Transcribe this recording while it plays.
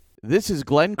This is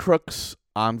Glenn Crooks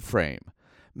on Frame.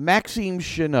 Maxime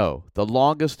Chanot, the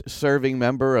longest-serving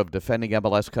member of defending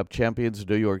MLS Cup champions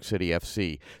New York City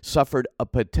FC, suffered a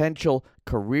potential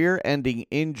career-ending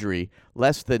injury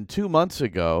less than 2 months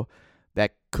ago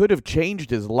that could have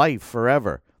changed his life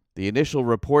forever. The initial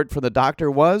report from the doctor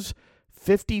was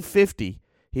 50-50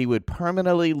 he would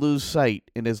permanently lose sight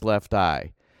in his left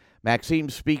eye. Maxime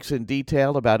speaks in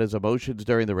detail about his emotions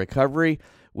during the recovery,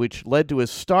 which led to his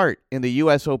start in the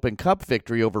U.S. Open Cup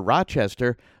victory over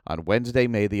Rochester on Wednesday,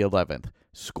 May the 11th,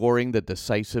 scoring the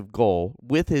decisive goal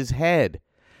with his head.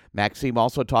 Maxime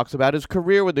also talks about his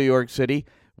career with New York City,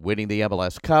 winning the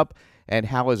MLS Cup, and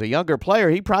how as a younger player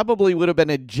he probably would have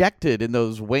been ejected in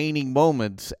those waning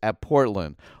moments at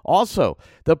Portland. Also,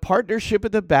 the partnership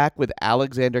at the back with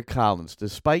Alexander Collins,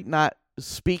 despite not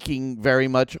speaking very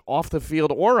much off the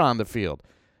field or on the field.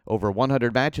 Over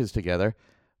 100 matches together,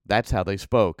 that's how they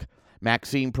spoke.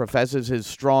 Maxime professes his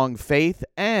strong faith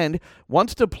and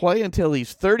wants to play until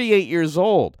he's 38 years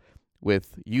old,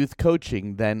 with youth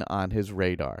coaching then on his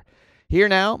radar. Here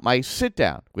now, my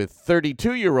sit-down with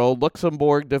 32-year-old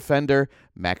Luxembourg defender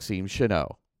Maxime Chanot.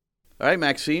 All right,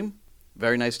 Maxime,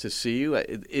 very nice to see you.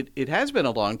 It has been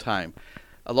a long time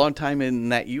in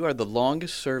that you are the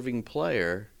longest-serving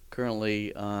player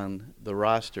currently on the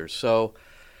roster. So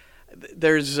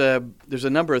there's a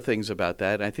number of things about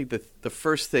that. And I think the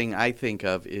first thing I think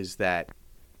of is that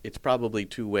it's probably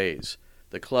two ways.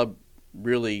 The club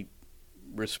really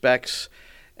respects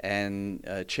and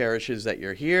cherishes that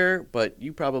you're here, but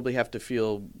you probably have to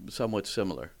feel somewhat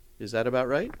similar. Is that about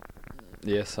right?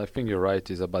 Yes, I think you're right.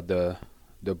 It's about the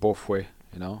both way,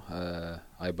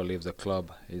 I believe the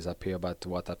club is happy about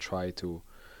what I try to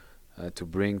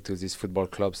bring to this football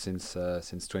club since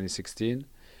 2016,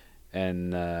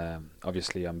 and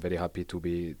obviously I'm very happy to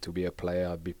be a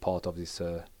player, be part of this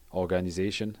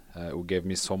organization who gave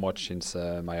me so much since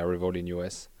my arrival in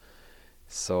US.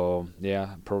 So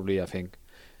yeah, probably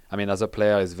as a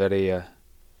player,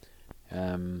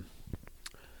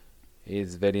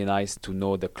 it's very nice to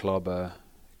know the club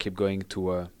keep going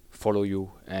to follow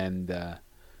you and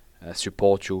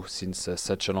support you since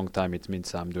such a long time. It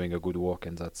means I'm doing a good work,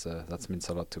 and that means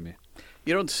a lot to me.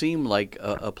 You don't seem like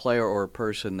a player or a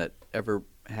person that ever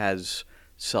has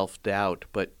self-doubt,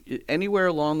 but anywhere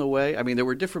along the way, there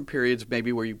were different periods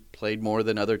maybe where you played more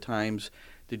than other times.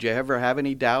 Did you ever have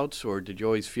any doubts, or did you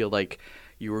always feel like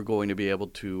you were going to be able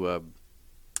to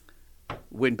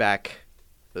win back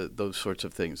those sorts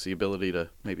of things, the ability to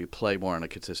maybe play more on a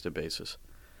consistent basis?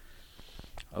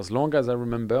 As long as I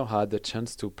remember, I had the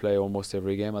chance to play almost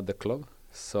every game at the club,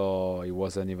 so it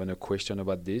wasn't even a question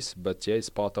about this. But yeah, it's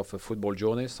part of a football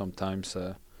journey. Sometimes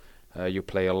you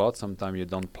play a lot, sometimes you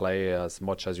don't play as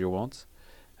much as you want.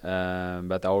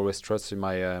 But I always trust in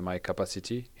my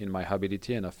capacity, in my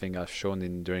ability, and I think I've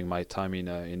shown during my time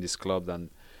in this club that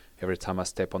every time I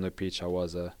step on the pitch, I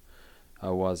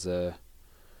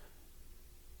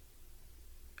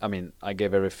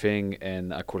gave everything,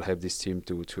 and I could help this team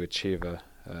to achieve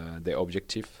their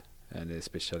objective, and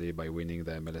especially by winning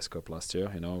the MLS Cup last year,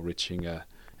 reaching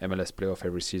MLS playoff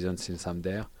every season since I'm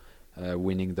there,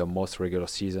 winning the most regular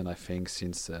season, I think,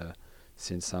 since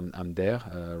I'm there,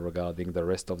 regarding the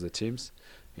rest of the teams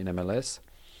in MLS.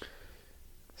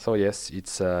 So yes,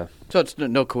 it's... So it's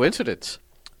no coincidence.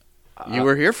 You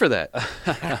were here for that.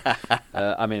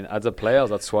 As a player,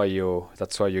 that's why you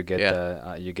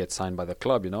get you get signed by the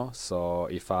club, So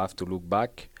if I have to look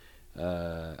back,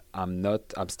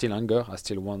 I'm still hungry. I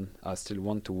still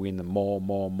want to win more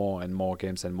and more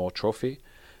games and more trophy.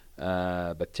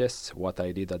 But yes, what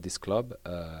I did at this club,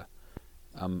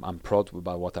 I'm proud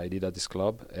about what I did at this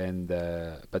club, and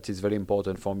but it's very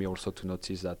important for me also to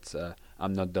notice that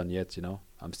I'm not done yet.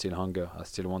 I'm still hungry. I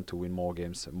still want to win more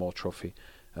games, more trophy.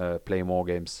 Play more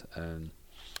games, and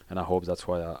I hope that's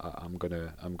what I'm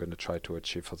gonna try to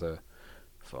achieve for the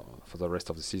rest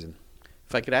of the season.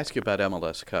 If I could ask you about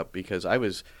MLS Cup, because I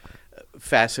was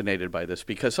fascinated by this,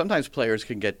 because sometimes players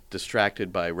can get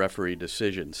distracted by referee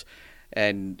decisions,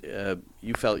 and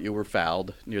you felt you were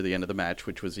fouled near the end of the match,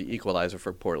 which was the equalizer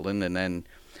for Portland, and then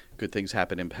good things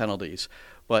happen in penalties.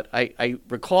 But I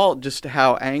recall just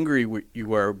how angry you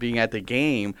were being at the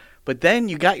game, but then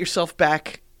you got yourself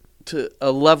back to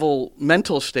a level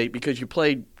mental state because you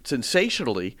played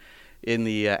sensationally in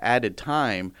the added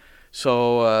time.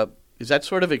 So is that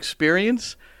sort of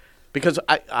experience? Because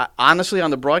I honestly, on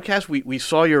the broadcast, we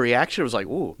saw your reaction. It was like,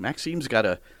 ooh, Maxime's got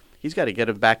to get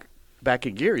him back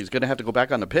in gear. He's going to have to go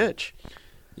back on the pitch.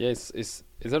 Yes, it's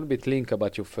a little bit linked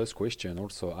about your first question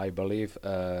also. I believe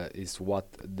is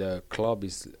what the club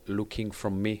is looking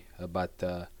from me about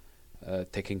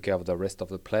taking care of the rest of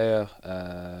the player,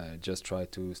 just try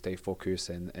to stay focused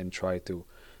and try to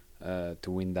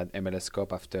win that MLS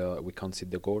Cup after we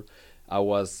conceded the goal. I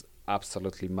was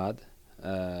absolutely mad.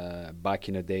 Back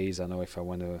in the days, I know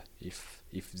if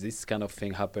this kind of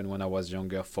thing happened when I was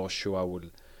younger, for sure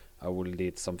I would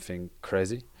lead something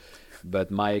crazy.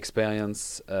 But my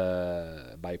experience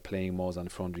by playing more than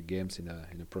 400 games in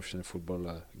a professional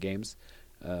football games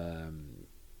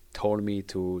told me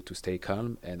to stay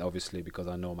calm, and obviously because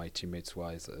I know my teammates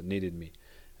needed me.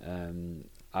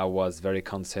 I was very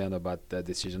concerned about the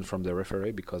decision from the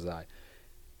referee because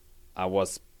I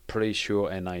was pretty sure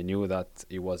and I knew that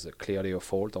it was clearly a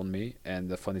fault on me. And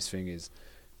the funniest thing is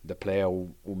the player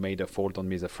who made a fault on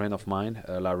me is a friend of mine,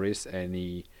 Laris, and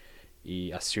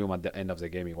he assumed at the end of the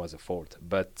game it was a fault.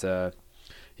 But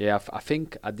I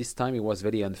think at this time it was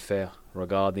very unfair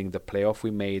regarding the playoff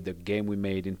we made, the game we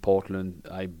made in Portland.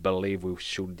 I believe we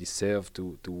should deserve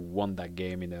to won that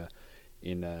game in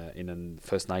the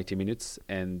first 90 minutes,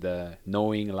 and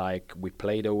knowing like we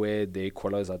played away, the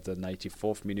equalizer at the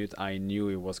 94th minute, I knew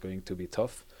it was going to be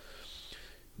tough.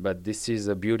 But this is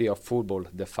the beauty of football,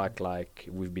 the fact like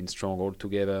we've been strong all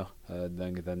together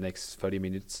during the next 30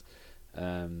 minutes,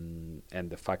 and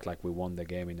the fact like we won the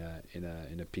game in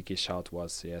a picky shot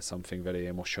was something very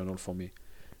emotional for me.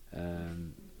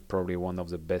 Probably one of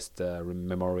the best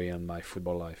memory in my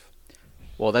football life.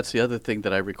 Well, that's the other thing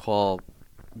that I recall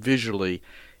visually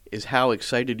is how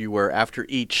excited you were after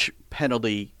each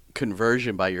penalty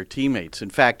conversion by your teammates. In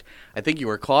fact, I think you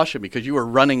were cautioned because you were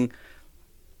running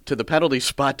to the penalty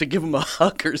spot to give him a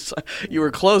hug or something. You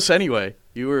were close anyway.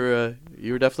 You were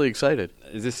definitely excited.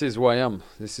 This is who I am.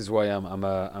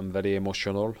 I'm very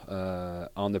emotional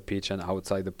on the pitch and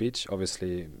outside the pitch.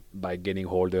 Obviously, by getting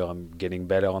older, I'm getting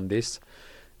better on this.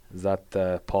 That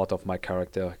part of my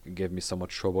character gave me so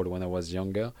much trouble when I was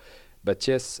younger. But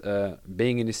yes,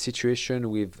 being in this situation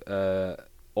with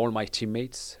all my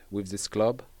teammates, with this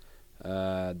club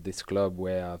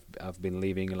where I've been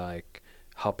living like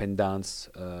up and downs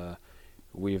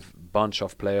with bunch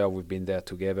of players, we've been there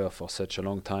together for such a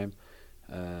long time.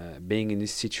 Being in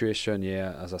this situation,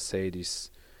 as I said,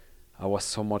 I was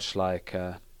so much like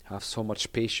I have so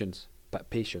much patience,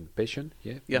 patience, patience,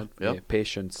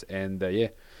 and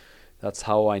that's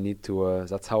how I need to.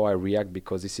 That's how I react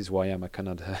because this is who I am. I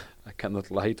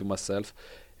cannot lie to myself,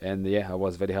 and I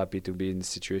was very happy to be in this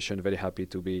situation. Very happy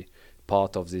to be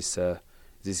part of this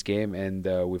game, and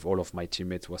with all of my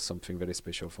teammates was something very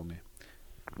special for me.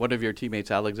 One of your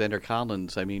teammates, Alexander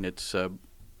Collins. I mean, it's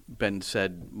been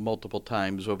said multiple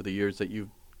times over the years that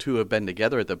you two have been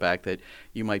together at the back that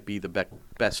you might be the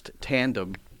best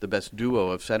tandem, the best duo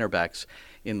of center backs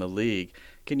in the league.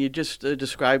 Can you just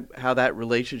describe how that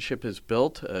relationship is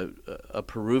built? A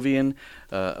Peruvian,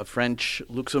 a French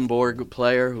Luxembourg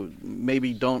player who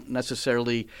maybe don't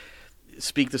necessarily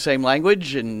speak the same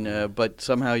language, but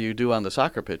somehow you do on the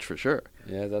soccer pitch for sure.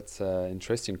 Yeah, that's an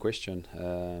interesting question.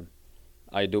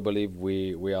 I do believe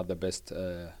we are the best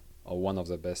or one of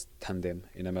the best tandem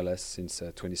in MLS since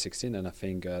 2016, and I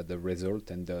think the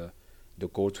result and the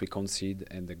goals we concede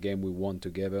and the game we won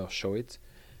together show it.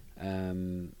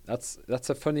 That's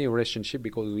a funny relationship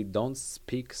because we don't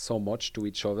speak so much to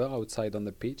each other outside on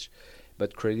the pitch,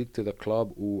 but credit to the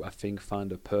club who I think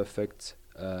found the perfect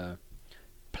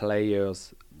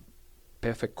players,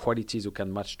 perfect qualities who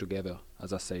can match together.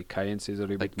 As I say, Cayens is a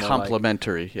little bit more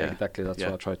complementary. Exactly, that's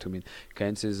what I try to mean.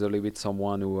 Cayens is a little bit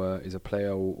someone who is a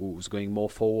player who's going more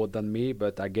forward than me,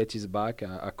 but I get his back.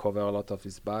 I cover a lot of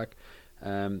his back.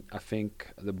 I think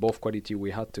the both quality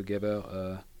we had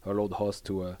together allowed us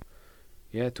to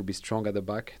be strong at the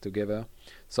back together.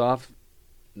 So I've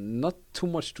not too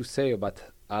much to say about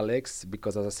Alex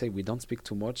because, as I say, we don't speak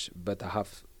too much, but I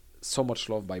have so much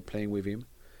love by playing with him.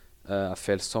 I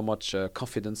felt so much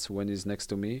confidence when he's next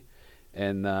to me,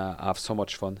 and I have so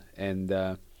much fun. And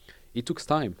it took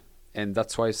time, and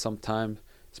that's why sometimes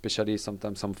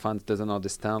some fans doesn't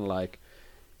understand, like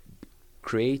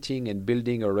creating and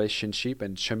building a relationship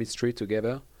and chemistry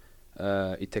together.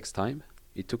 It takes time.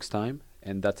 It took time,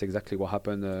 and that's exactly what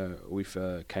happened with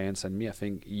Cayens and me. I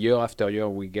think year after year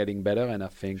we're getting better, and I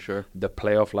think the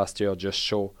playoff last year just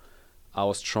show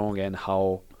how strong and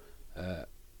how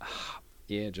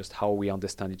just how we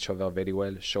understand each other very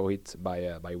well. Show it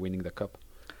by winning the cup.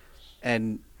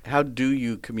 And how do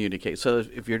you communicate? So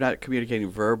if you're not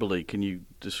communicating verbally, can you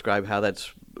describe how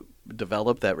that's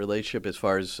developed, that relationship, as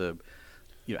far as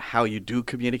how you do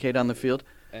communicate on the field?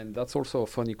 And that's also a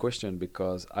funny question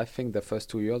because I think the first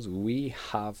 2 years we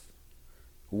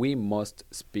must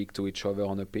speak to each other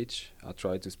on the pitch. I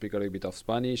try to speak a little bit of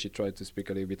Spanish. He tried to speak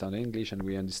a little bit on English, and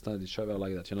we understand each other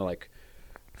like that.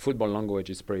 football language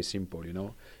is pretty simple,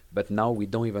 But now we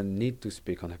don't even need to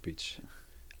speak on a pitch.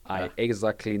 I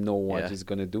exactly know what he's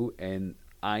gonna do, and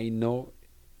I know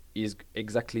he's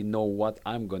exactly know what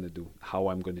I'm gonna do, how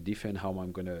I'm gonna defend, how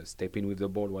I'm gonna step in with the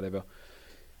ball, whatever.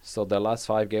 So the last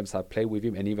 5 games I played with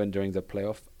him, and even during the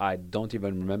playoff, I don't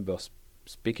even remember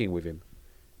speaking with him,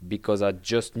 because I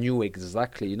just knew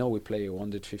exactly. We play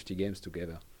 150 games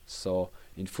together. So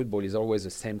in football, it's always the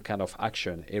same kind of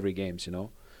action every games,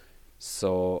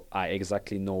 So I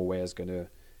exactly know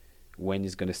when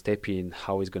he's gonna step in,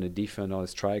 how he's gonna defend on a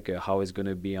striker, how he's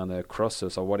gonna be on a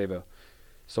crosses or whatever.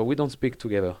 So we don't speak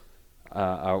together.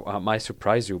 I might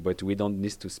surprise you, but we don't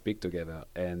need to speak together,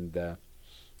 and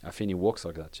I think it works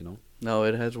like that, No,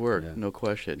 it has worked, no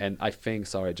question. And I think,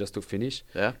 sorry, just to finish,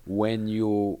 when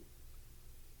you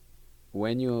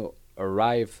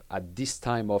arrive at this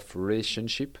time of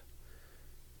relationship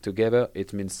together,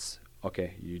 it means,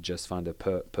 okay, you just found a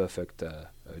perfect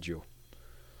duo.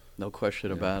 No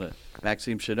question about it.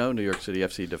 Maxime Chanot, New York City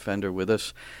FC defender, with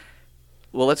us.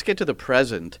 Well, let's get to the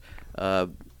present.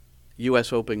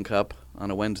 U.S. Open Cup on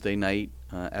a Wednesday night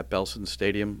at Belson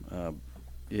Stadium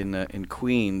in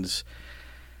Queens.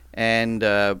 And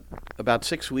about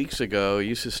 6 weeks ago,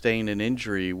 you sustained an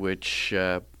injury which,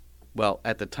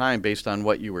 at the time, based on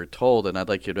what you were told, and I'd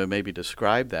like you to maybe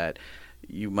describe that,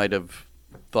 you might have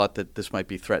thought that this might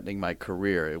be threatening my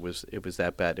career. It was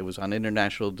that bad. It was on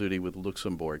international duty with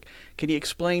Luxembourg. Can you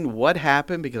explain what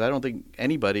happened? Because I don't think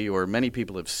anybody or many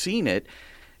people have seen it,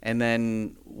 and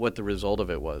then what the result of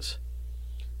it was.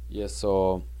 Yeah,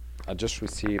 so I just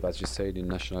received, as you said, in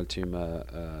national team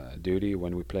duty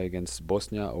when we play against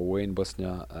Bosnia, away in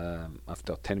Bosnia.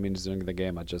 After 10 minutes during the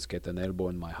game, I just get an elbow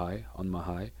on my eye,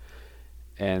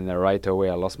 and right away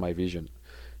I lost my vision.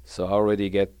 So I already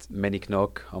get many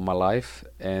knock on my life,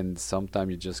 and sometimes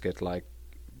you just get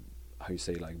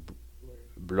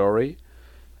blurry.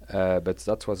 But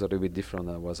that was a little bit different.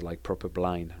 I was proper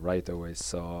blind right away.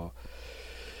 So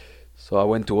I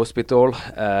went to hospital,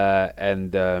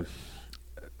 and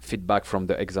feedback from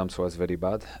the exams was very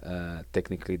bad.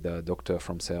 Technically, the doctor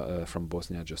from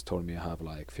Bosnia just told me I have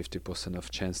 50% of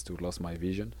chance to lose my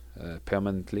vision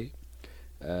permanently.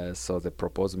 So they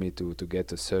proposed me to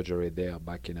get a surgery there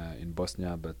back in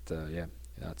Bosnia, but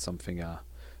that's something I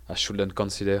shouldn't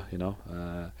consider,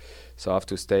 So I have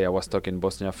to stay. I was stuck in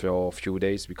Bosnia for a few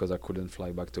days because I couldn't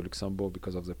fly back to Luxembourg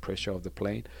because of the pressure of the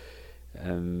plane.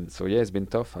 So it's been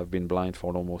tough. I've been blind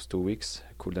for almost 2 weeks.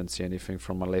 Couldn't see anything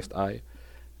from my left eye.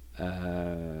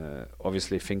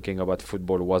 Obviously, thinking about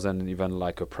football wasn't even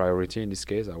a priority in this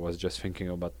case. I was just thinking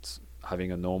about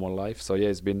having a normal life. So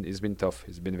it's been tough.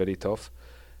 It's been very tough.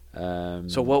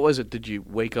 So what was it? Did you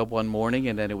wake up one morning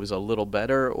and then it was a little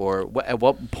better, or at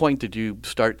what point did you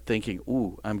start thinking,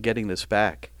 "Ooh, I'm getting this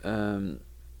back"? Let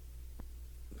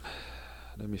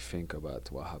me think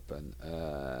about what happened.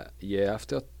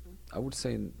 After, I would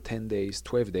say, in 10 days,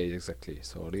 12 days exactly,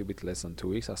 so a little bit less than 2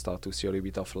 weeks, I start to see a little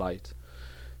bit of light.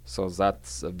 So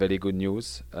that's very good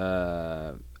news,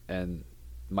 and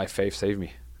my faith saved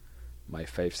me.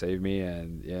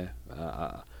 And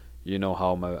you know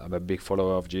how I'm a big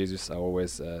follower of Jesus. I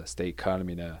always stay calm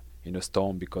in a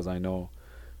storm because I know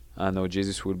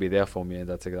Jesus will be there for me, and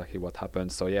that's exactly what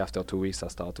happened. So after 2 weeks I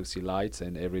start to see lights,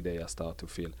 and every day I start to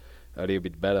feel a little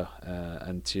bit better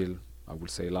until I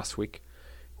would say last week,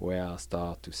 where I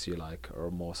start to see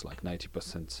almost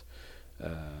 90%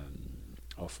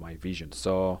 of my vision.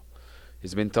 So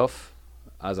it's been tough.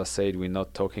 As I said, we're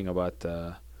not talking about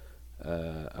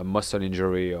a muscle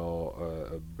injury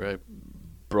or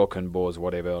broken bones,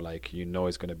 whatever.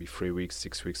 It's going to be 3 weeks,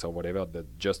 6 weeks, or whatever.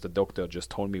 The doctor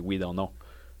just told me we don't know.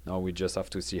 Now we just have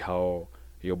to see how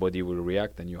your body will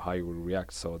react and how you will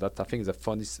react. So that, I think, is the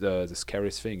funniest, the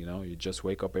scariest thing. You just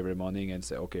wake up every morning and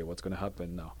say, okay, what's going to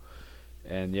happen now?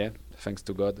 And thanks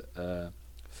to God,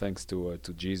 thanks to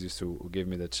Jesus who gave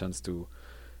me the chance to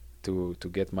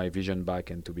get my vision back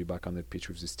and to be back on the pitch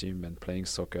with this team. And playing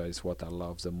soccer is what I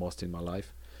love the most in my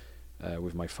life,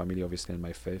 with my family obviously and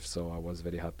my faith. So I was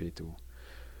very happy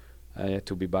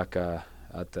to be back on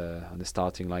the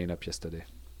starting lineup yesterday.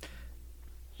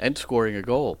 And scoring a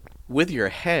goal with your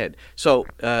head. So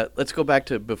let's go back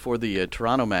to before the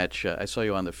Toronto match. I saw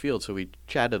you on the field, so we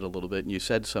chatted a little bit, and you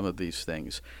said some of these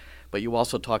things. But you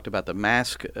also talked about the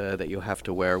mask that you have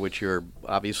to wear, which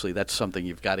obviously that's something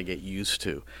you've got to get used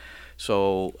to.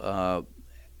 So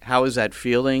how is that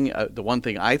feeling? The one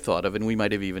thing I thought of, and we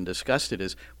might have even discussed it,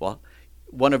 is,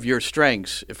 one of your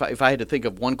strengths, if I had to think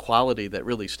of one quality that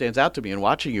really stands out to me in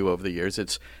watching you over the years,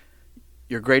 it's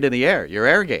you're great in the air, your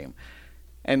air game.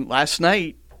 And last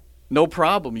night, no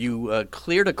problem. You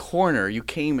cleared a corner. You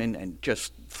came in and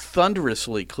just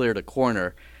thunderously cleared a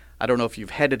corner. I don't know if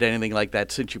you've headed anything like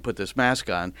that since you put this mask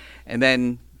on. And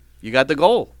then you got the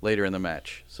goal later in the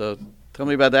match. So tell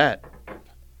me about that.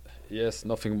 Yes,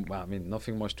 nothing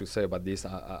much to say about this.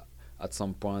 At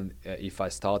some point, if I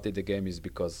started the game, is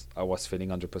because I was feeling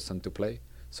 100% to play.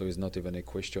 So it's not even a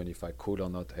question if I could or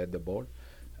not head the ball.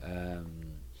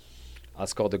 I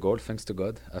scored the goal, thanks to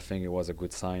God. I think it was a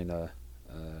good sign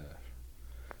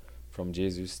from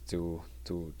Jesus to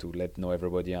let know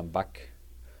everybody I'm back.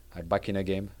 I'm back in a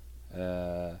game.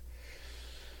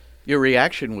 Your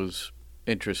reaction was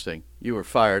interesting. You were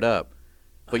fired up.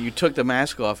 But you took the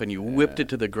mask off and you whipped it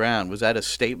to the ground. Was that a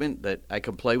statement that I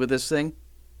can play with this thing?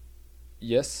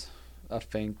 Yes. I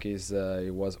think it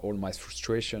was all my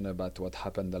frustration about what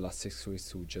happened the last 6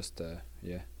 weeks who just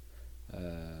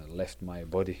left my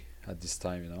body at this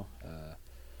time, you know.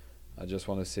 I just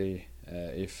want to say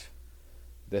if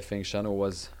they think Shano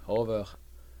was over,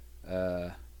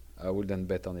 I wouldn't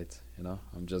bet on it, you know.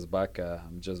 I'm just back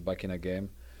in a game,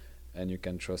 and you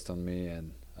can trust on me,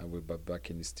 and I will be back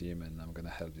in this team, and I'm going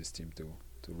to help this team to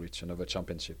reach another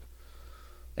championship.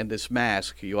 And this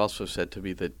mask, you also said to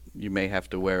me that you may have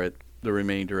to wear it the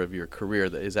remainder of your career.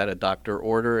 Is that a doctor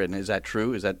order, and is that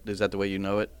true? Is that the way you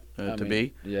know it to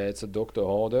be? Yeah, it's a doctor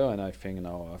order, and I think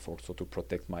now I've also to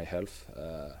protect my health.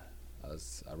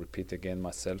 As I repeat again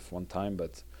myself one time,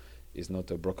 but it's not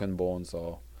a broken bones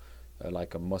or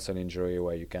like a muscle injury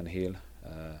where you can heal.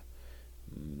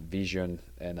 Vision,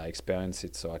 and I experience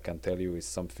it, so I can tell you it's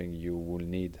something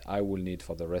I will need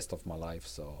for the rest of my life.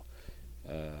 So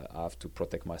I have to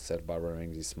protect myself by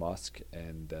wearing this mask,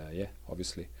 and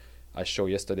obviously I showed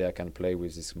yesterday I can play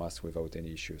with this mask without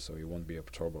any issue, so it won't be a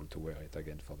trouble to wear it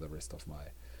again for the rest of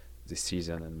this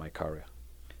season and my career.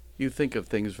 You think of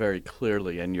things very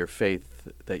clearly, and your faith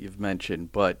that you've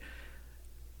mentioned, but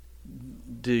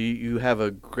do you have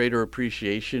a greater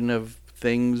appreciation of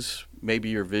things, maybe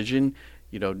your vision,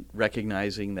 you know,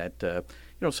 recognizing that,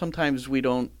 sometimes we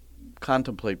don't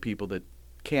contemplate people that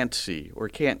can't see or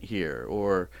can't hear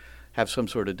or have some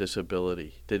sort of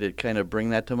disability. Did it kind of bring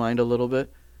that to mind a little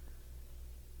bit?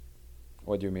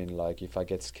 What do you mean, like if I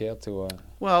get scared to...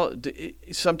 Well,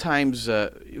 sometimes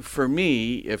for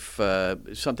me, if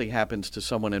something happens to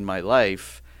someone in my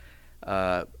life,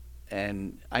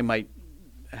 and I might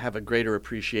have a greater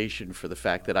appreciation for the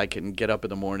fact that I can get up in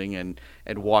the morning and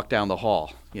walk down the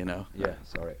hall, you know? Yeah,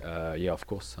 sorry. Yeah, of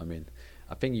course. I mean,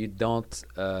 I think you don't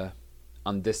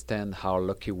understand how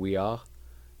lucky we are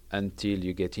until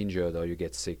you get injured or you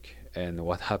get sick. And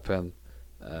what happened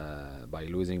by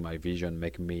losing my vision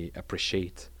make me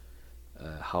appreciate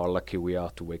how lucky we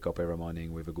are to wake up every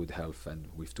morning with a good health and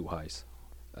with two eyes.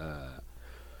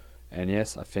 And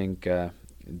yes, I think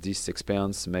this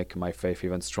experience make my faith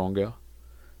even stronger.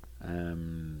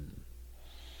 And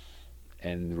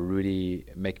really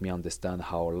make me understand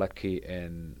how lucky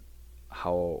and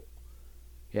how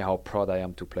proud I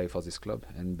am to play for this club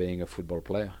and being a football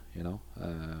player. You know,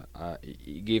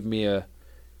 it gave me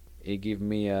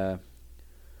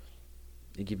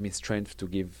strength to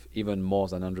give even more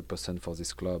than 100% for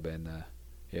this club and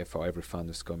for every fan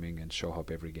who's coming and show up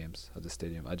every games at the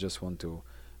stadium. I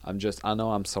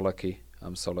know I'm so lucky.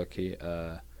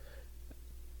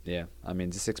 Yeah, I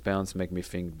mean, this experience make me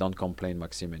think, don't complain,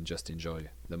 Maxime, and just enjoy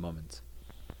the moment.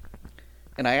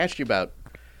 And I asked you about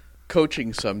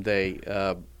coaching someday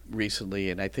recently,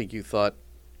 and I think you thought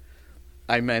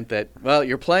I meant that, well,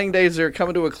 your playing days are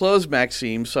coming to a close,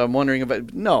 Maxime, so I'm wondering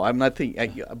about... No, I'm not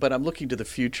thinking... But I'm looking to the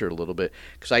future a little bit,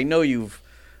 because I know you've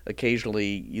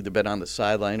occasionally either been on the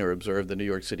sideline or observed the New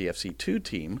York City FC2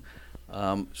 team.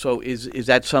 So is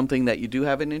that something that you do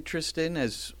have an interest in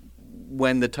as...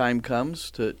 when the time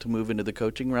comes to move into the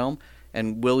coaching realm?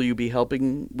 And will you be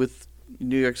helping with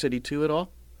New York City 2 at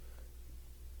all?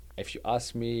 If you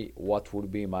ask me what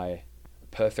would be my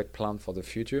perfect plan for the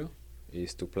future,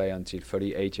 is to play until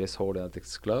 38 years old at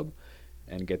this club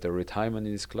and get a retirement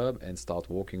in this club and start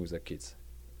working with the kids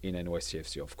in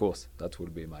NYCFC. Of course, that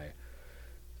would be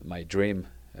my dream.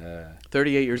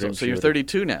 38 years old, so you're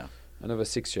 32 now. Another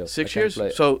 6 years. 6 years?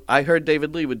 So I heard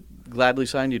David Lee would gladly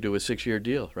sign you to a 6-year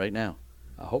deal right now.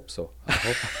 I hope so.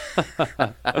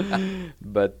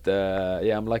 But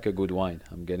I'm like a good wine.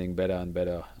 I'm getting better and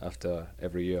better after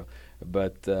every year.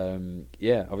 But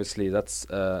obviously that's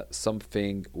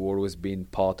something always been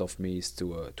part of me is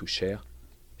to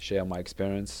share my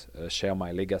experience, share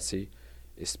my legacy,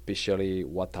 especially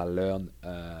what I learned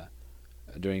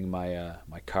during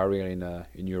my career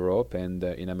in Europe and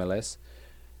in MLS.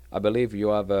 I believe you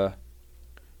have a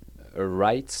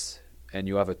rights and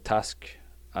you have a task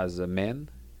as a man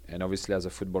and obviously as a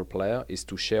football player is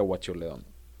to share what you learn.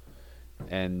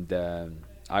 And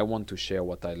I want to share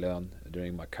what I learned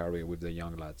during my career with the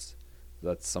young lads.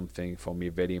 That's something for me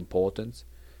very important.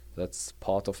 That's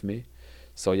part of me.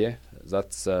 So yeah,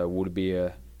 that's will be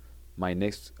my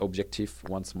next objective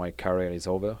once my career is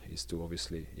over, is to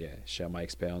obviously share my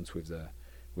experience with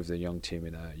the young team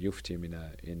in a youth team in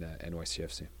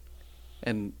NYCFC.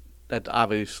 And that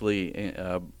obviously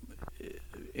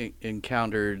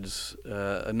encounters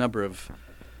a number of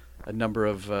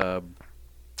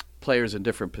players in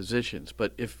different positions.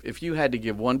 But if you had to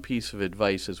give one piece of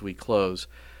advice as we close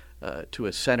to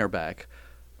a center back,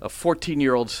 a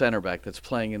 14-year-old center back that's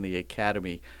playing in the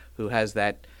academy, who has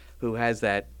that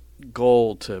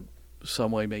goal to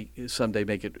someday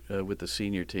make it with the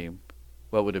senior team,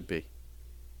 what would it be?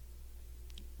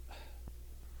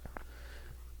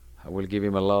 I will give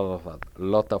him a lot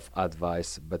of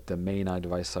advice, but the main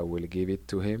advice I will give it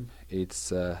to him, it's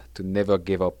to never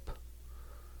give up,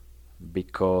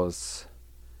 because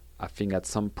I think at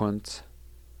some point,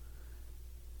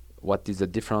 what is the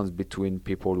difference between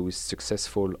people who is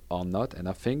successful or not, and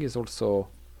I think is also,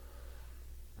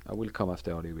 I will come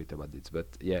after a little bit about this, but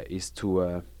yeah, is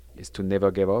to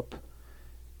never give up,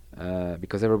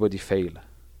 because everybody fail,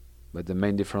 but the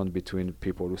main difference between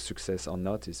people who success or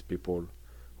not is people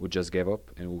who just gave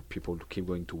up and who people who keep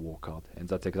going to work hard, and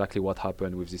that's exactly what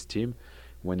happened with this team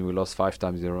when we lost 5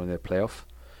 times in a row in the playoff,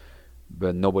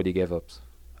 but nobody gave up.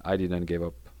 I didn't give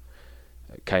up.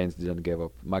 Keynes didn't give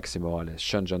up. Maxime Morales,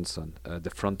 Sean Johnson, the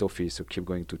front office who keep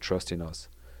going to trust in us.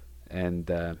 And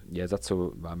that's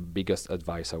my biggest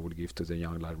advice I would give to the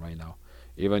young lad right now.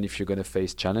 Even if you're going to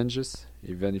face challenges,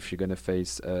 even if you're going to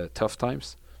face tough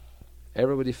times,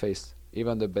 everybody face,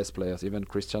 even the best players, even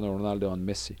Cristiano Ronaldo and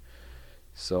Messi.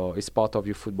 So it's part of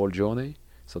your football journey.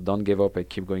 So don't give up and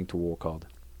keep going to work hard.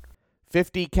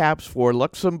 50 caps for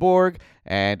Luxembourg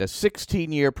and a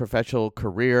 16-year professional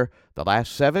career, the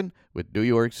last 7 with New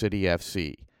York City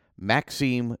FC.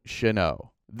 Maxime Chanot.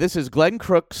 This is Glenn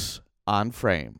Crooks on Frame.